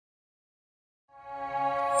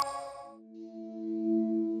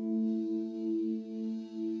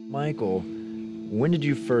Michael, when did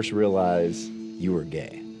you first realize you were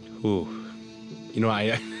gay? Ooh,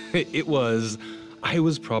 I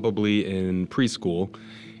was probably in preschool,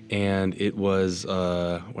 and it was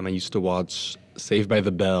when I used to watch Saved by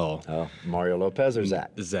the Bell. Oh, Mario Lopez or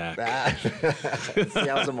Zach? Zach. See,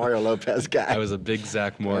 I was a Mario Lopez guy. I was a big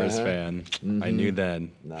Zach Morris fan. I knew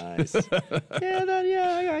then. Nice.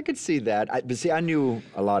 Yeah, I could see that. But see, I knew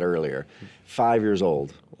a lot earlier. 5 years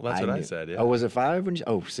old. Well, that's what I said, yeah. Oh, was it 5?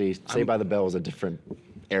 See, Saved by the Bell was a different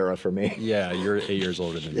era for me. Yeah, you're 8 years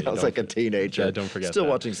older than me. I was like a teenager. Yeah, don't forget Still that.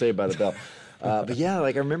 watching Saved by the Bell. But yeah,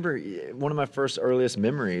 like I remember one of my first earliest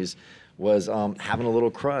memories was having a little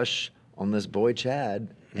crush on this boy Chad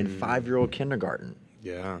in 5-year-old kindergarten.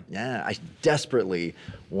 Yeah. Yeah, I desperately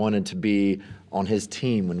wanted to be on his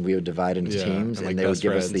team when we would divide into teams, and like they would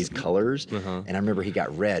give us friends. these colors. And I remember he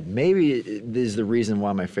got red. Maybe this is the reason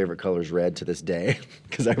why my favorite color is red to this day,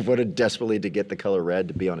 because I wanted desperately to get the color red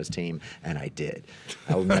to be on his team, and I did.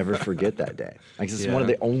 I will never forget that day. Like, it's one of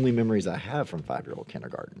the only memories I have from 5-year-old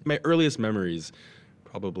kindergarten. My earliest memories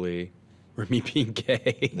probably were me being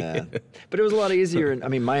gay. Yeah. But it was a lot easier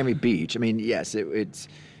in, Miami Beach. Yes,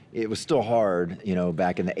 it was still hard,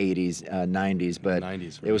 back in the 80s, 90s, but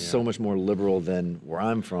 90s it was so much more liberal than where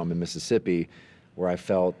I'm from in Mississippi, where I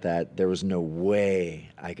felt that there was no way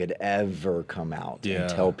I could ever come out and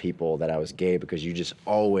tell people that I was gay, because you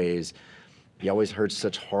always heard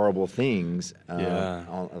such horrible things,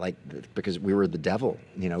 because we were the devil,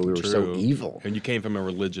 we were so evil. And you came from a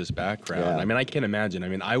religious background. Yeah. I can't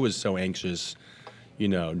imagine. I was so anxious,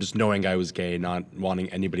 just knowing I was gay, not wanting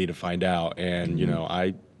anybody to find out. And,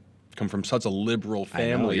 I come from such a liberal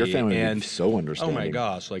family. I know, your family and would be so understanding. Oh my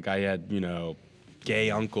gosh, like I had, gay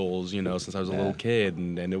uncles, since I was a little kid,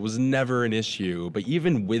 and it was never an issue. But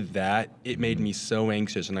even with that, it made me so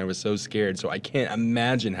anxious, and I was so scared. So I can't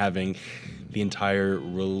imagine having the entire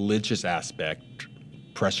religious aspect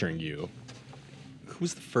pressuring you. Who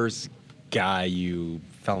was the first guy you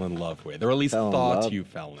fell in love with, or at least thought you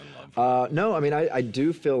fell in love with? No, I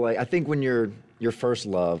do feel like, I think when your first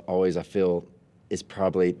love always, I feel, is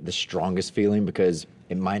probably the strongest feeling, because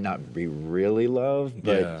it might not be really love,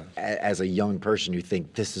 but as a young person, you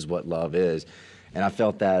think this is what love is. And I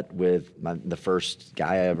felt that with the first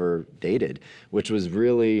guy I ever dated, which was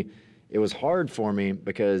really, it was hard for me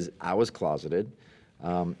because I was closeted.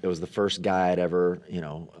 It was the first guy I'd ever,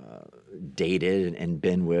 dated and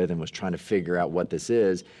been with, and was trying to figure out what this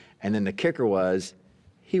is. And then the kicker was,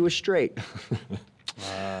 he was straight.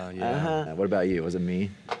 What about you? Was it me?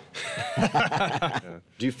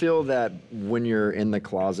 Do you feel that when you're in the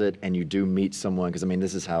closet and you do meet someone, because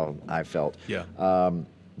this is how I felt,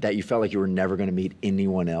 that you felt like you were never going to meet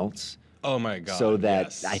anyone else? Oh my God! So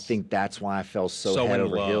that I think that's why I fell so head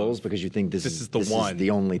over heels, because you think this is the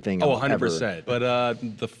only thing. 100%. But I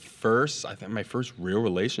think my first real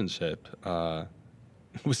relationship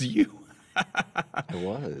was you. It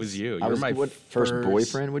was. It was you. You're my first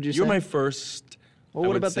boyfriend. Would you say? You're my first. Well,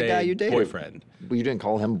 what about the guy you dated? Boyfriend. Well, you didn't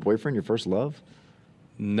call him boyfriend, your first love?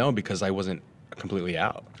 No, because I wasn't completely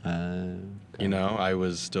out. Okay. I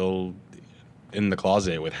was still in the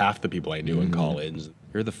closet with half the people I knew in college.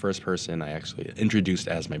 You're the first person I actually introduced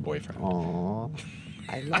as my boyfriend. Aw,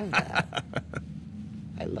 I love that.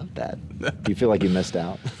 I love that. Do you feel like you missed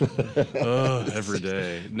out? Every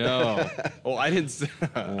day. No. Well, I didn't.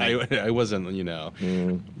 I wasn't.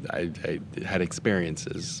 I had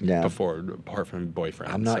experiences before, apart from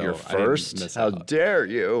boyfriend. I'm not your first. How dare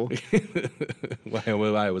you? Why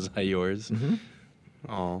was I yours?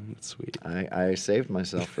 Oh, that's sweet. I saved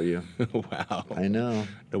myself for you. Wow. I know.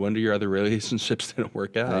 No wonder your other relationships didn't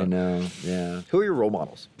work out. I know. Yeah. Who are your role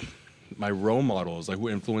models? My role models, like who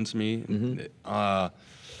influenced me.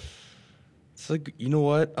 It's like, you know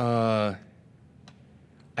what? I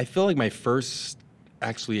feel like my first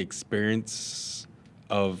actually experience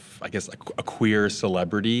of, I guess, a queer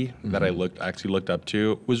celebrity that I actually looked up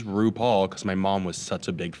to was RuPaul, because my mom was such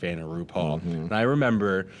a big fan of RuPaul. And I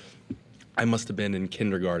remember I must have been in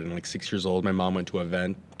kindergarten, like 6 years old. My mom went to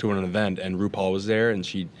an event, and RuPaul was there, and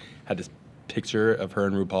she had this picture of her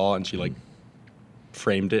and RuPaul, and she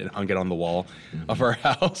framed it and hung it on the wall of our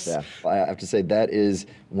house. Yeah, I have to say that is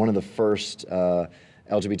one of the first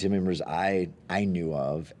LGBT members I knew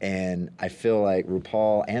of, and I feel like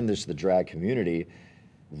RuPaul and the drag community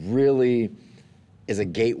really is a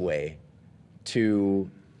gateway to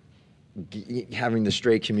having the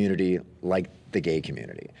straight community like the gay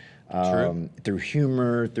community. Through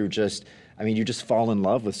humor, through just, you just fall in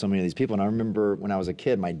love with so many of these people. And I remember when I was a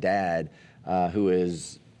kid, my dad, who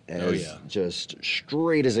is just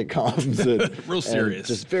straight as it comes. Real serious.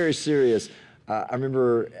 Just very serious. I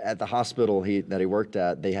remember at the hospital that he worked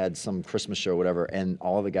at, they had some Christmas show or whatever, and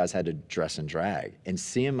all the guys had to dress in drag. And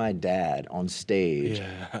seeing my dad on stage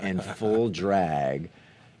in full drag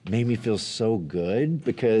made me feel so good,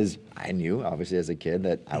 because I knew, obviously, as a kid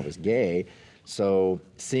that I was gay. So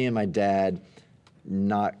seeing my dad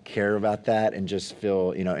not care about that and just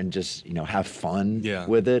feel, and just, have fun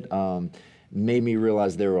with it, made me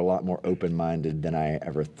realize they were a lot more open-minded than I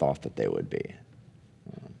ever thought that they would be.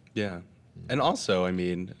 Yeah. And also, I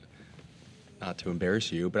mean, not to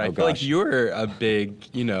embarrass you, but I feel like you're a big,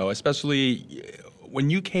 especially when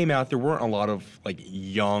you came out, there weren't a lot of like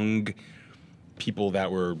young people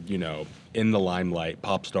that were, in the limelight,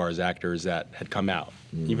 pop stars, actors that had come out,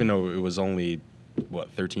 even though it was only,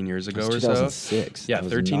 13 years ago or so? 2006. Yeah,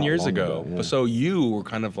 13 years ago. But so you were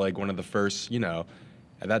kind of like one of the first, at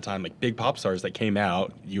that time, like big pop stars that came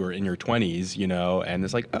out. You were in your 20s, and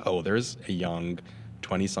it's like, oh, there's a young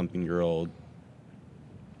 20-something-year-old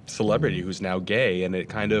celebrity who's now gay, and it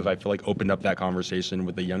kind of, I feel like, opened up that conversation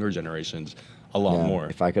with the younger generations a lot more.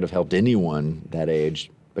 If I could have helped anyone that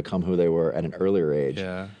age become who they were at an earlier age,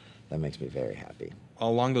 that makes me very happy.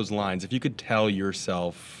 Along those lines, if you could tell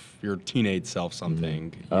yourself, your teenage self,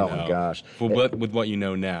 something, my gosh, with what you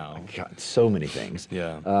know now. God, so many things.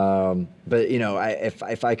 Yeah. But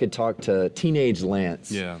if I could talk to teenage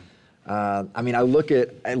Lance, I mean, I look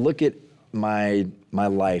at my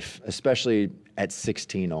life, especially at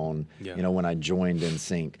 16 on, when I joined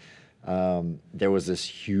NSYNC, there was this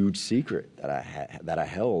huge secret that I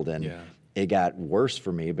held, and it got worse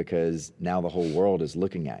for me because now the whole world is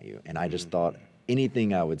looking at you, and I just thought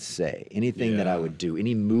anything I would say, anything that I would do,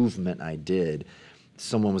 any movement I did,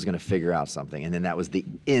 someone was going to figure out something, and then that was the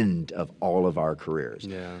end of all of our careers.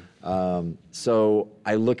 So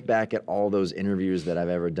I look back at all those interviews that I've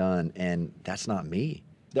ever done, and that's not me.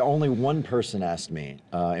 The only one person asked me,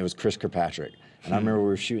 it was Chris Kirkpatrick. And I remember we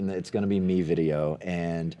were shooting the It's Gonna Be Me video.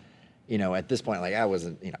 And, at this point, like I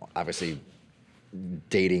wasn't, obviously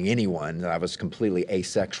dating anyone. I was completely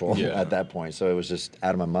asexual at that point. So it was just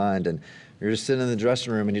out of my mind. And we were just sitting in the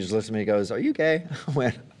dressing room, and he just looks at me and goes, "Are you gay?" I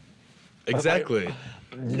went, exactly.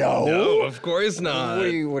 No. No, of course not. What are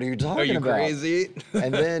you talking about? Are you crazy?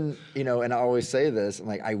 And then, and I always say this, I'm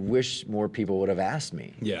like, I wish more people would have asked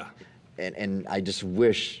me. Yeah. And I just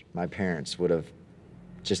wish my parents would have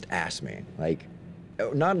just asked me, like,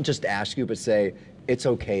 not just ask you, but say, it's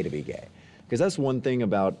okay to be gay. Because that's one thing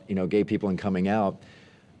about, gay people and coming out.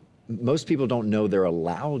 Most people don't know they're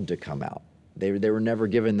allowed to come out. They were never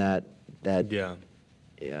given that the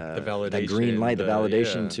validation, that green light, the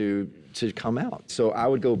validation to come out. So I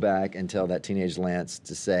would go back and tell that teenage Lance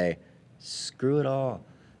to say, screw it all.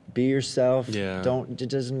 Be yourself. It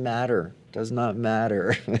doesn't matter. Does not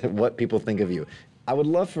matter what people think of you. I would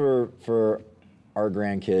love for our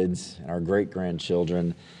grandkids and our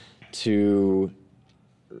great-grandchildren to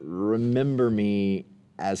remember me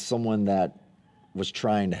as someone that was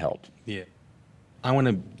trying to help. Yeah. I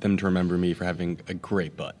wanted them to remember me for having a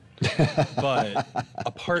great butt. But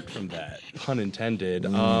apart from that, pun intended,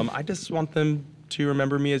 I just want them to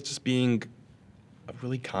remember me as just being a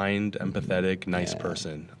really kind, empathetic, nice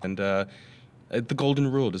person. And the golden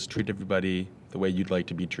rule, just treat everybody the way you'd like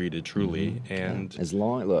to be treated, truly. And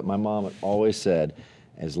look, my mom always said,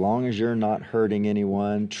 as long as you're not hurting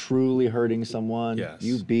anyone, truly hurting someone,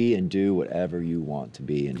 you be and do whatever you want to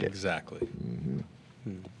be and do. Exactly.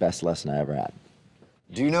 Best lesson I ever had.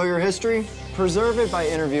 Do you know your history? Preserve it by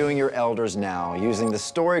interviewing your elders now using the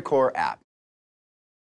StoryCorps app.